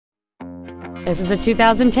This is a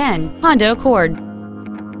 2010 Honda Accord.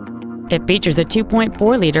 It features a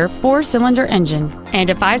 2.4-liter four-cylinder engine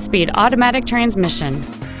and a 5-speed automatic transmission.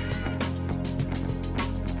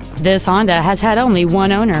 This Honda has had only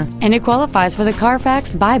one owner, and it qualifies for the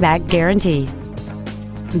Carfax buyback guarantee.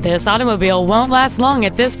 This automobile won't last long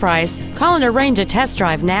at this price. Call and arrange a test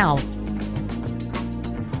drive now.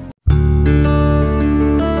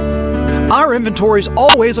 Our inventory is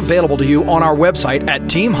always available to you on our website at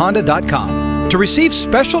teamhonda.com. To receive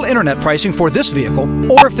special internet pricing for this vehicle,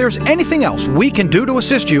 or if there's anything else we can do to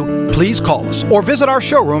assist you, please call us or visit our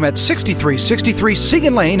showroom at 6363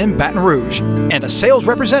 Siegen Lane in Baton Rouge, and a sales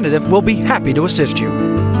representative will be happy to assist you.